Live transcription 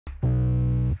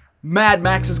Mad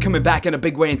Max is coming back in a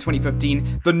big way in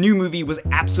 2015. The new movie was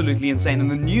absolutely insane, and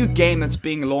the new game that's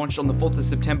being launched on the 4th of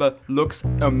September looks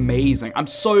amazing. I'm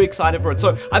so excited for it.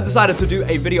 So I've decided to do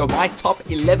a video of my top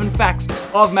 11 facts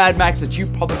of Mad Max that you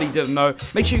probably didn't know.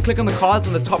 Make sure you click on the cards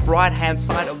on the top right hand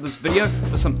side of this video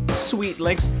for some sweet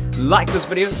links. Like this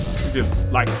video if you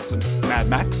like some Mad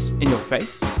Max in your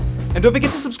face. And don't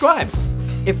forget to subscribe.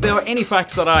 If there are any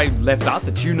facts that I left out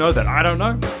that you know that I don't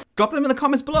know, drop them in the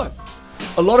comments below.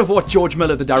 A lot of what George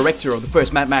Miller, the director of the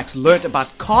first Mad Max, learnt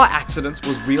about car accidents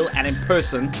was real and in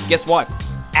person. Guess what?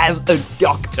 As a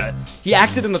doctor. He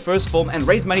acted in the first film and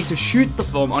raised money to shoot the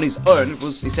film on his own. It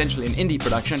was essentially an indie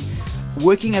production,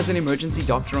 working as an emergency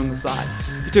doctor on the side.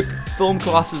 He took film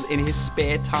classes in his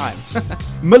spare time.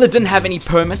 Miller didn't have any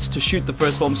permits to shoot the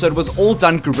first film, so it was all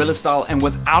done guerrilla style and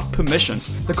without permission.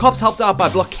 The cops helped out by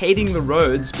blockading the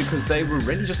roads because they were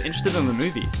really just interested in the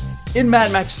movie. In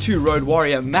Mad Max 2 Road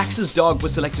Warrior, Max's dog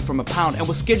was selected from a pound and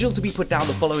was scheduled to be put down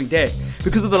the following day.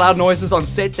 Because of the loud noises on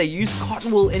set, they used cotton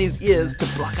wool in his ears to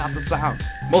block out the sound.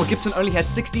 Mel Gibson only had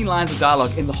 16 lines of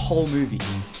dialogue in the whole movie.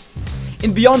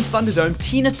 In Beyond Thunderdome,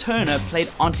 Tina Turner played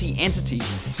Auntie Entity.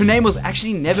 Her name was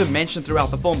actually never mentioned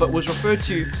throughout the film, but was referred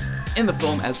to in the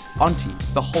film as Auntie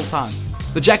the whole time.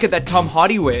 The jacket that Tom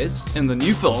Hardy wears in the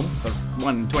new film, the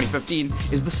one in 2015,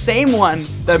 is the same one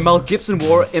that Mel Gibson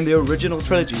wore in the original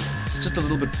trilogy. It's just a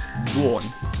little bit worn,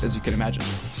 as you can imagine.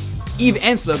 Eve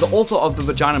Ensler, the author of the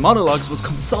Vagina Monologues, was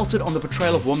consulted on the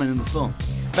portrayal of women in the film.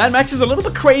 Mad Max is a little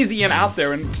bit crazy and out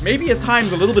there, and maybe at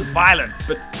times a little bit violent,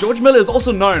 but George Miller is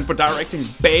also known for directing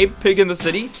Babe, Pig in the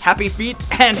City, Happy Feet,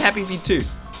 and Happy Feet 2.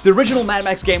 The original Mad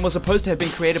Max game was supposed to have been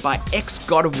created by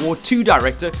ex-God of War 2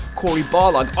 director Cory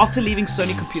Barlog after leaving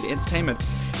Sony Computer Entertainment.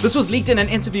 This was leaked in an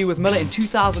interview with Miller in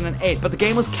 2008, but the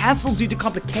game was cancelled due to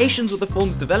complications with the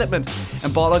film's development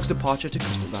and Barlog's departure to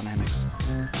Crystal Dynamics.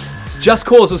 Just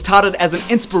Cause was touted as an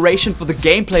inspiration for the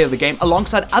gameplay of the game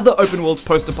alongside other open-world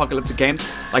post-apocalyptic games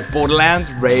like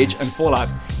Borderlands, Rage, and Fallout.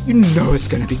 You know it's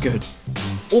gonna be good.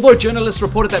 Although journalists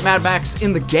reported that Mad Max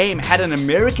in the game had an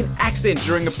American accent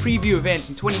during a preview event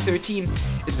in 2013,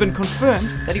 it's been confirmed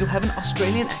that he'll have an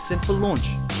Australian accent for launch.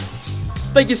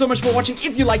 Thank you so much for watching.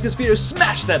 If you like this video,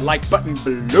 smash that like button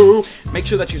below. Make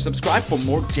sure that you subscribe for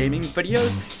more gaming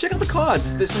videos. Check out the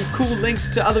cards. There's some cool links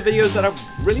to other videos that I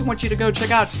really want you to go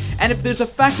check out. And if there's a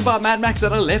fact about Mad Max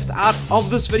that I left out of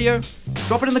this video,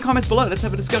 drop it in the comments below. Let's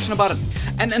have a discussion about it.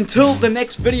 And until the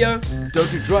next video,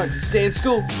 don't do drugs, stay in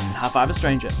school, and high five a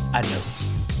stranger. Adios.